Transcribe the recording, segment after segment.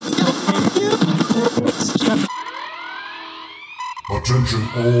Attention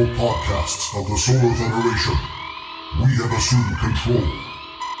all podcasts of the Solar Federation. We have assumed control.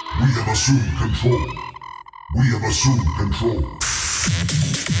 We have assumed control. We have assumed control. The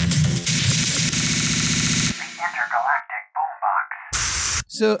Intergalactic Boombox.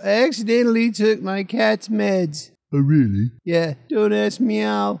 So I accidentally took my cat's meds. Oh, really? Yeah, don't ask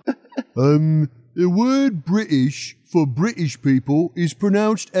meow. The word British for British people is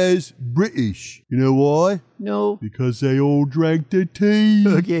pronounced as British. You know why? No. Because they all drank the tea.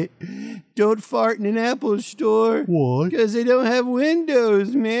 Okay. Don't fart in an Apple store. Why? Because they don't have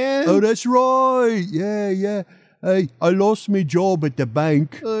windows, man. Oh, that's right. Yeah. Hey, I lost my job at the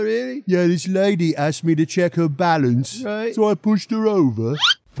bank. Oh, really? Yeah, this lady asked me to check her balance. Right. So I pushed her over.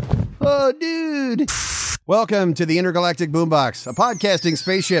 Oh, dude. Welcome to the Intergalactic Boombox, a podcasting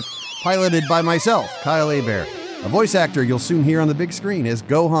spaceship piloted by myself, Kyle Hebert. A voice actor you'll soon hear on the big screen as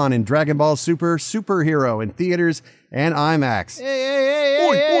Gohan in Dragon Ball Super Superhero in theaters and IMAX. Oi.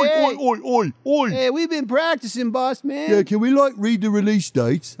 Hey, we've been practicing, boss man. Yeah, can we, read the release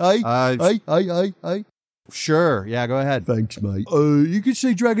dates? Hey. Sure, yeah, go ahead. Thanks, mate. You can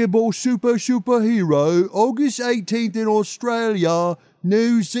see Dragon Ball Superhero August 18th in Australia,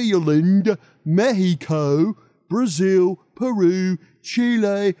 New Zealand, Mexico, Brazil, Peru,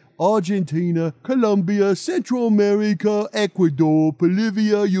 Chile, Argentina, Colombia, Central America, Ecuador,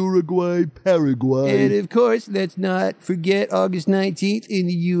 Bolivia, Uruguay, Paraguay. And of course, let's not forget August 19th in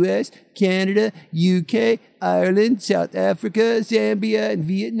the U.S., Canada, UK, Ireland, South Africa, Zambia, and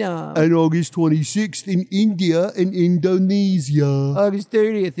Vietnam. And August 26th in India and Indonesia. August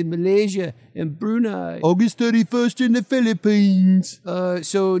 30th in Malaysia and Brunei. August 31st in the Philippines.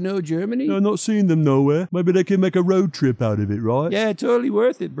 So no Germany? No, not seeing them nowhere. Maybe they can make a road trip out of it, right? Yeah, totally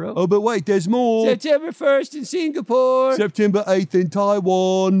worth it, bro. Oh, but wait, there's more. September 1st in Singapore. September 8th in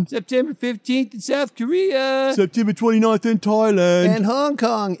Taiwan. September 15th in South Korea. September 29th in Thailand. And Hong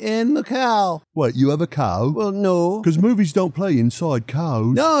Kong and Macau. Wait, you have a cow? Well, no. Because movies don't play inside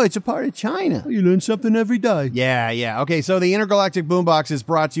cows. No, it's a part of China. You learn something every day. Yeah. Okay, so the Intergalactic Boombox is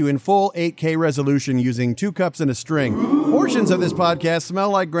brought to you in full 8K resolution using 2 cups and a string. Portions of this podcast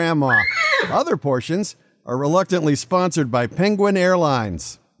smell like grandma. Other portions are reluctantly sponsored by Penguin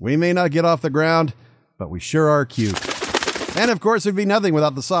Airlines. We may not get off the ground, but we sure are cute. And of course, it'd be nothing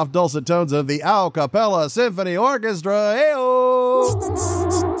without the soft, dulcet tones of the A Cappella Symphony Orchestra. Hey-oh!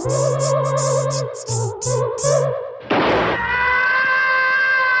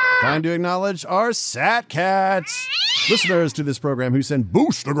 Time to acknowledge our Sat Cats, listeners to this program who send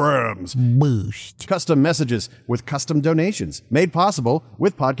Boostagrams. Boost. Custom messages with custom donations made possible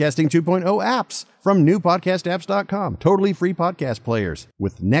with Podcasting 2.0 apps from newpodcastapps.com. Totally free podcast players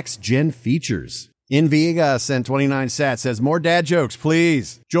with next-gen features. In Viega sent 29 sats, says, more dad jokes,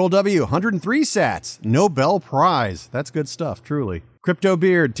 please. Joel W., 103 sats, Nobel Prize. That's good stuff, truly. Crypto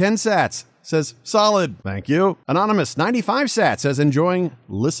Beard, 10 sats, says, solid, thank you. Anonymous, 95 sats, says, enjoying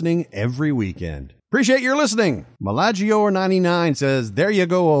listening every weekend. Appreciate your listening. Malagior99 says, there you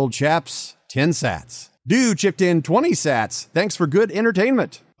go, old chaps, 10 sats. Do chipped in 20 sats, thanks for good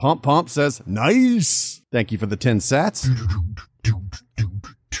entertainment. Pump says, nice. Thank you for the 10 sats.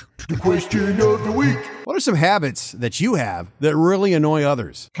 The question of the week. What are some habits that you have that really annoy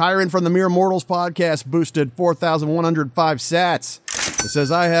others? Kyron from the Mere Mortals podcast boosted 4,105 sats. It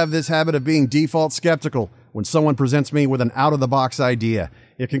says, I have this habit of being default skeptical when someone presents me with an out-of-the-box idea.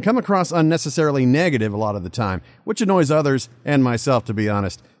 It can come across unnecessarily negative a lot of the time, which annoys others and myself, to be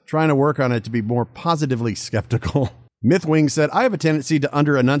honest. Trying to work on it to be more positively skeptical. Mythwing said, I have a tendency to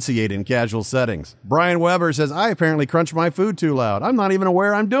under-enunciate in casual settings. Brian Weber says, I apparently crunch my food too loud. I'm not even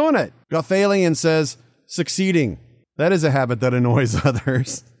aware I'm doing it. Gothalion says, succeeding. That is a habit that annoys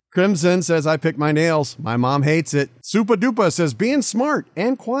others. Crimson says, I pick my nails. My mom hates it. Supa Dupa says, being smart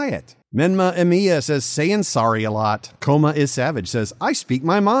and quiet. Menma Emiya says, saying sorry a lot. Coma is Savage says, I speak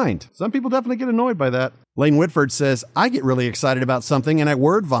my mind. Some people definitely get annoyed by that. Lane Whitford says, I get really excited about something and I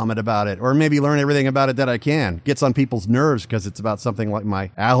word vomit about it, or maybe learn everything about it that I can. Gets on people's nerves because it's about something like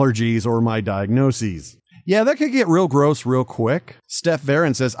my allergies or my diagnoses. Yeah, that could get real gross real quick. Steph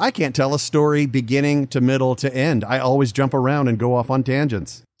Varon says, I can't tell a story beginning to middle to end. I always jump around and go off on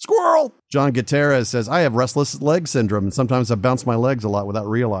tangents. Squirrel! John Gutierrez says, I have restless leg syndrome, and sometimes I bounce my legs a lot without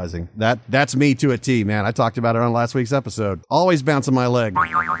realizing. That's me to a T, man. I talked about it on last week's episode. Always bouncing my leg.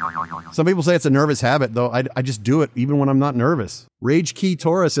 Some people say it's a nervous habit, though I just do it even when I'm not nervous. Rage Key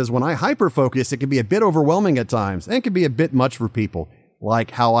Torah says, when I hyper-focus, it can be a bit overwhelming at times, and can be a bit much for people.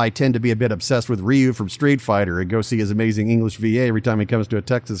 Like how I tend to be a bit obsessed with Ryu from Street Fighter and go see his amazing English VA every time he comes to a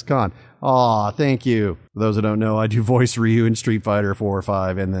Texas con. Aw, thank you. For those who don't know, I do voice Ryu in Street Fighter 4,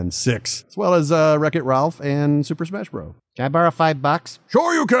 5, and then 6, as well as Wreck-It Ralph and Super Smash Bros. Can I borrow $5?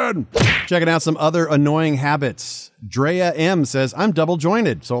 Sure you can! Checking out some other annoying habits. Drea M says, I'm double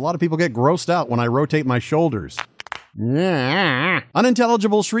jointed, so a lot of people get grossed out when I rotate my shoulders.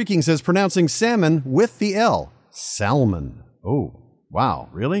 Unintelligible Shrieking says, pronouncing salmon with the L. Salmon. Oh. Wow,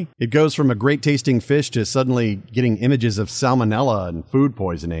 really? It goes from a great tasting fish to suddenly getting images of salmonella and food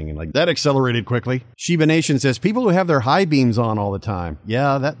poisoning, and like that accelerated quickly. Shiba Nation says people who have their high beams on all the time.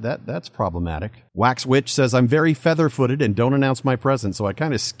 Yeah, that's problematic. Wax Witch says I'm very feather-footed and don't announce my presence, so I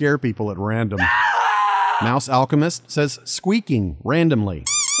kind of scare people at random. Mouse Alchemist says squeaking randomly.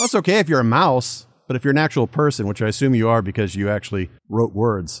 That's okay if you're a mouse, but if you're an actual person, which I assume you are because you actually wrote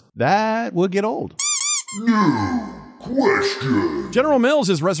words, that will get old. Question. General Mills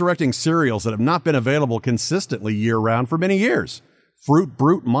is resurrecting cereals that have not been available consistently year-round for many years. Fruit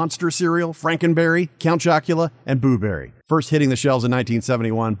Brute Monster Cereal, Frankenberry, Count Chocula, and Boo Berry. First hitting the shelves in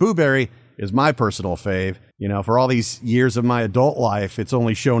 1971, Boo Berry is my personal fave. You know, for all these years of my adult life, it's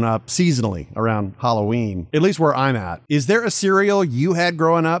only shown up seasonally around Halloween, at least where I'm at. Is there a cereal you had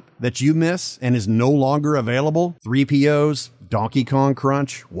growing up that you miss and is no longer available? 3POs, Donkey Kong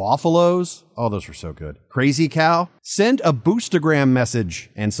Crunch, Waffle-Os. Oh, those were so good. Crazy Cow. Send a Boostagram message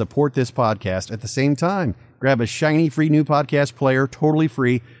and support this podcast at the same time. Grab a shiny free new podcast player, totally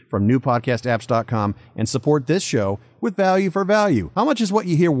free, from newpodcastapps.com and support this show with value for value. How much is what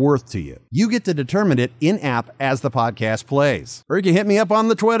you hear worth to you? You get to determine it in-app as the podcast plays. Or you can hit me up on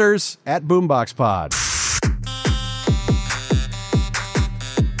the Twitters at BoomboxPod.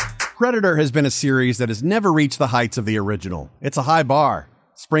 Predator has been a series that has never reached the heights of the original. It's a high bar.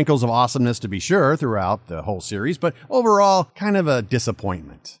 Sprinkles of awesomeness to be sure throughout the whole series, but overall, kind of a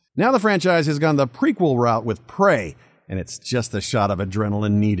disappointment. Now the franchise has gone the prequel route with Prey, and it's just the shot of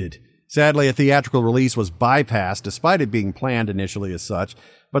adrenaline needed. Sadly, a theatrical release was bypassed despite it being planned initially as such,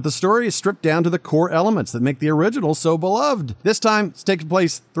 but the story is stripped down to the core elements that make the original so beloved. This time, it's taking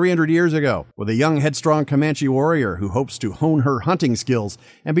place 300 years ago, with a young, headstrong Comanche warrior who hopes to hone her hunting skills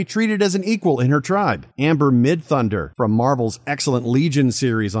and be treated as an equal in her tribe. Amber Midthunder, from Marvel's excellent Legion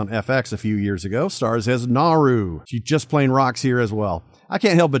series on FX a few years ago, stars as Naru. She just plain rocks here as well. I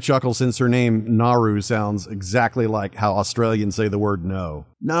can't help but chuckle since her name, Naru, sounds exactly like how Australians say the word no.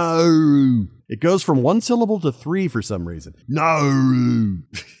 No. It goes from one syllable to three for some reason. No.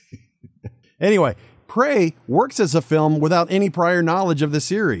 Anyway, Prey works as a film without any prior knowledge of the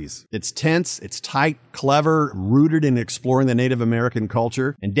series. It's tense, it's tight, clever, rooted in exploring the Native American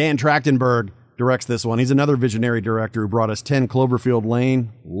culture, and Dan Trachtenberg directs this one. He's another visionary director who brought us 10 Cloverfield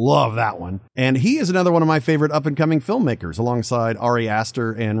Lane. Love that one. And he is another one of my favorite up-and-coming filmmakers alongside Ari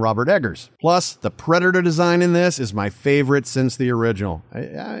Aster and Robert Eggers. Plus, the Predator design in this is my favorite since the original.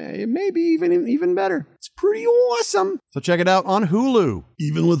 It may be even better. It's pretty awesome. So check it out on Hulu.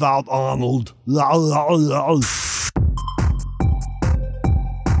 Even without Arnold.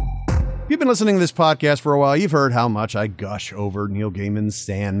 If you've been listening to this podcast for a while, you've heard how much I gush over Neil Gaiman's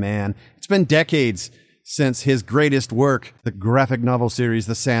Sandman. It's been decades since his greatest work, the graphic novel series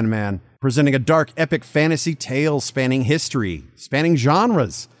The Sandman, presenting a dark, epic fantasy tale spanning history, spanning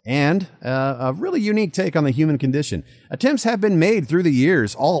genres, and a really unique take on the human condition. Attempts have been made through the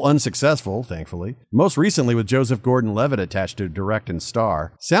years, all unsuccessful, thankfully. Most recently with Joseph Gordon-Levitt attached to direct and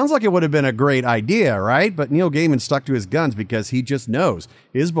star. Sounds like it would have been a great idea, right? But Neil Gaiman stuck to his guns because he just knows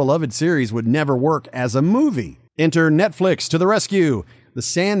his beloved series would never work as a movie. Enter Netflix to the rescue. The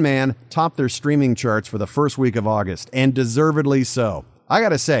Sandman topped their streaming charts for the first week of August, and deservedly so. I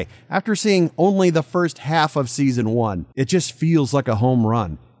gotta say, after seeing only the first half of season 1, it just feels like a home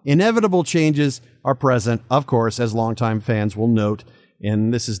run. Inevitable changes are present, of course, as longtime fans will note,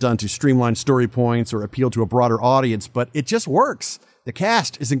 and this is done to streamline story points or appeal to a broader audience, but it just works. The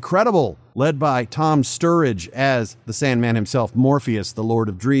cast is incredible, led by Tom Sturridge as the Sandman himself, Morpheus, the Lord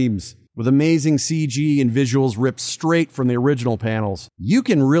of Dreams. With amazing CG and visuals ripped straight from the original panels, you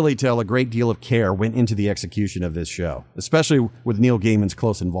can really tell a great deal of care went into the execution of this show, especially with Neil Gaiman's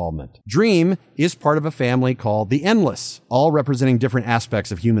close involvement. Dream is part of a family called the Endless, all representing different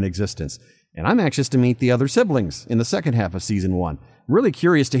aspects of human existence. And I'm anxious to meet the other siblings in the second half of season 1. I'm really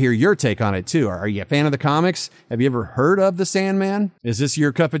curious to hear your take on it too. Are you a fan of the comics? Have you ever heard of the Sandman? Is this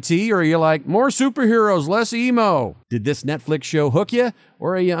your cup of tea, or are you like, more superheroes, less emo? Did this Netflix show hook you,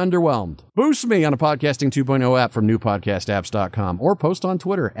 or are you underwhelmed? Boost me on a Podcasting 2.0 app from newpodcastapps.com, or post on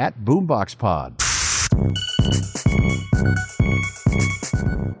Twitter at BoomboxPod.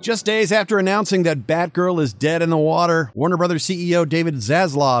 Just days after announcing that Batgirl is dead in the water, Warner Brothers CEO David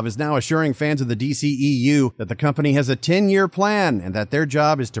Zaslav is now assuring fans of the DCEU that the company has a 10-year plan and that their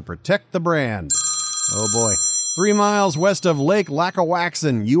job is to protect the brand. Oh boy. 3 miles west of Lake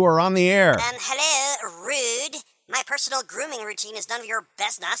Lackawaxen, you are on the air. Hello, rude. My personal grooming routine is none of your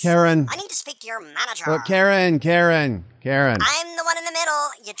business. Karen. I need to speak to your manager. But Karen. I'm the one in the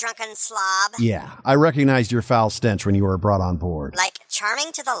middle, you drunken slob. Yeah, I recognized your foul stench when you were brought on board. Like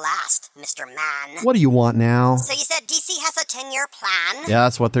charming to the last, Mr. Man. What do you want now? So you said DC has a 10-year plan? Yeah,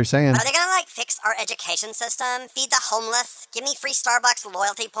 that's what they're saying. Are they gonna, fix our education system? Feed the homeless? Give me free Starbucks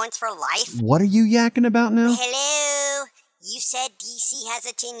loyalty points for life? What are you yakking about now? Hello? You said DC has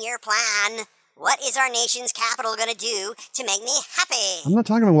a 10-year plan. What is our nation's capital gonna do to make me happy? I'm not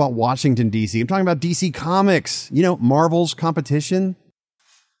talking about Washington, D.C. I'm talking about DC Comics. You know, Marvel's competition.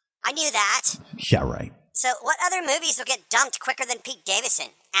 I knew that. Yeah, right. So what other movies will get dumped quicker than Pete Davidson?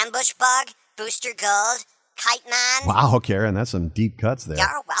 Ambush Bug? Booster Gold? Kite Man? Wow, Karen, that's some deep cuts there.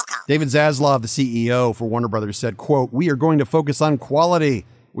 You're welcome. David Zaslav, the CEO for Warner Brothers, said, quote, "We are going to focus on quality.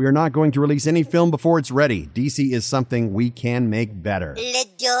 We are not going to release any film before it's ready. DC is something we can make better."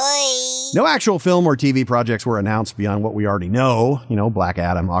 Ledoy. No actual film or TV projects were announced beyond what we already know. You know, Black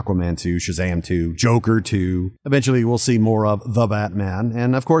Adam, Aquaman 2, Shazam 2, Joker 2. Eventually, we'll see more of The Batman,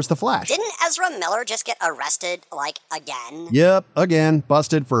 and of course, The Flash. Didn't Ezra Miller just get arrested, again? Yep, again,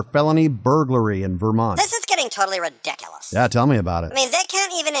 busted for felony burglary in Vermont. This is getting totally ridiculous. Yeah, tell me about it. I mean, they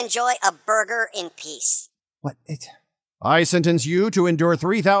can't even enjoy a burger in peace. What? I sentence you to endure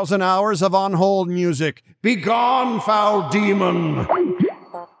 3,000 hours of on-hold music. Begone, foul demon!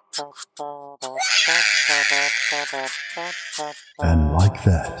 And like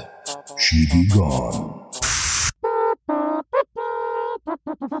that, she be gone.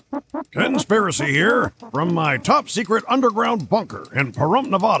 Conspiracy here from my top-secret underground bunker in Pahrump,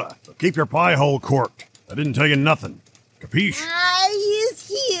 Nevada. So keep your pie hole corked. I didn't tell you nothing. Capiche? He's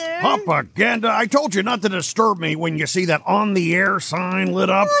here. Propaganda! I told you not to disturb me when you see that on-the-air sign lit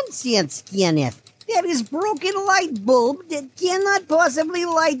up. Nonsense, Kenneth. There is broken light bulb that cannot possibly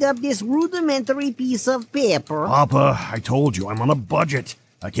light up this rudimentary piece of paper. Papa, I told you I'm on a budget.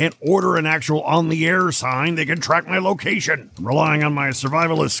 I can't order an actual on-the-air sign that can track my location. I'm relying on my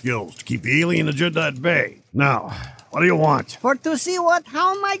survivalist skills to keep the alien agenda at bay. Now, what do you want? For to see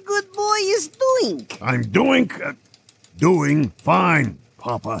how my good boy is doing. I'm doing fine,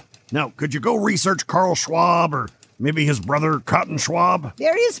 Papa. Now, could you go research Carl Schwab or maybe his brother Cotton Schwab?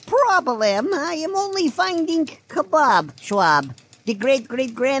 There is problem. I am only finding Kebab Schwab, the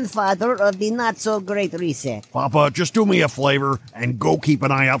great-great-grandfather of the not-so-great reset. Papa, just do me a favor and go keep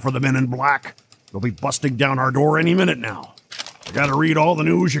an eye out for the men in black. They'll be busting down our door any minute now. You gotta read all the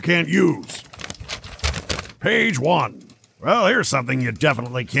news you can't use. Page 1. Well, here's something you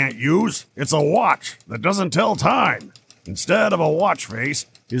definitely can't use. It's a watch that doesn't tell time. Instead of a watch face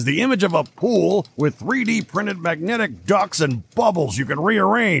is the image of a pool with 3D printed magnetic ducks and bubbles you can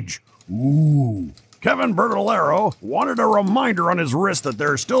rearrange. Ooh. Kevin Bertolero wanted a reminder on his wrist that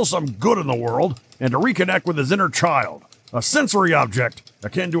there's still some good in the world and to reconnect with his inner child, a sensory object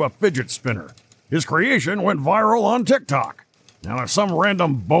akin to a fidget spinner. His creation went viral on TikTok. Now, if some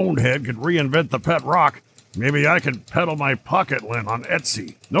random bonehead could reinvent the pet rock, maybe I could peddle my pocket lint on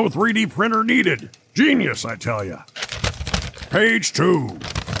Etsy. No 3D printer needed. Genius, I tell ya. Page 2.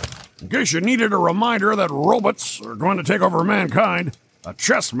 In case you needed a reminder that robots are going to take over mankind, a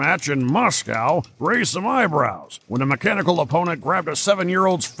chess match in Moscow raised some eyebrows when a mechanical opponent grabbed a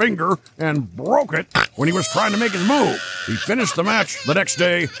 7-year-old's finger and broke it when he was trying to make his move. He finished the match the next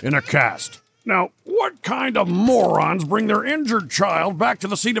day in a cast. Now, what kind of morons bring their injured child back to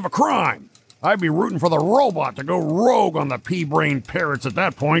the scene of a crime? I'd be rooting for the robot to go rogue on the pea-brain parrots at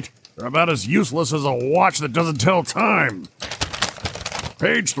that point. They're about as useless as a watch that doesn't tell time.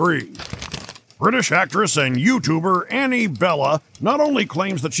 Page 3. British actress and YouTuber Annie Bella not only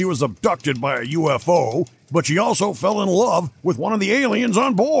claims that she was abducted by a UFO, but she also fell in love with one of the aliens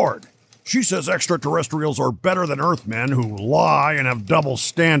on board. She says extraterrestrials are better than Earthmen who lie and have double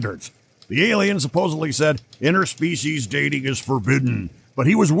standards. The alien supposedly said interspecies dating is forbidden, but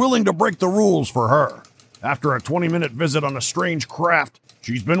he was willing to break the rules for her. After a 20-minute visit on a strange craft,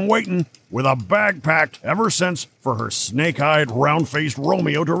 she's been waiting with a bag packed ever since for her snake-eyed, round-faced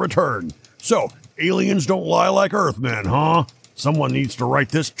Romeo to return. So, aliens don't lie like Earthmen, huh? Someone needs to write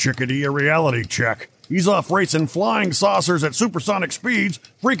this chickadee a reality check. He's off racing flying saucers at supersonic speeds,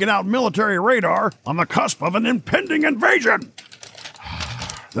 freaking out military radar on the cusp of an impending invasion.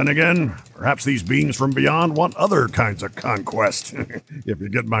 Then again, perhaps these beings from beyond want other kinds of conquest, if you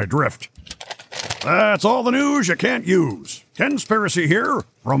get my drift. That's all the news you can't use. Conspiracy here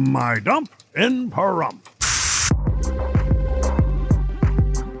from my dump in Pahrump.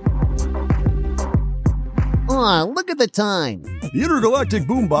 Aw, look at the time. The Intergalactic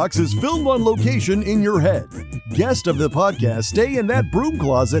Boombox is filmed on location in your head. Guest of the podcast stay in that broom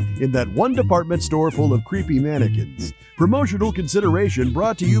closet in that one department store full of creepy mannequins. Promotional consideration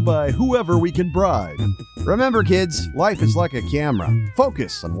brought to you by whoever we can bribe. Remember, kids, life is like a camera.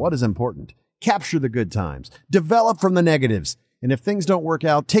 Focus on what is important. Capture the good times. Develop from the negatives. And if things don't work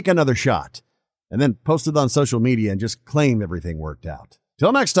out, take another shot. And then post it on social media and just claim everything worked out.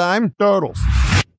 Till next time, Turtles.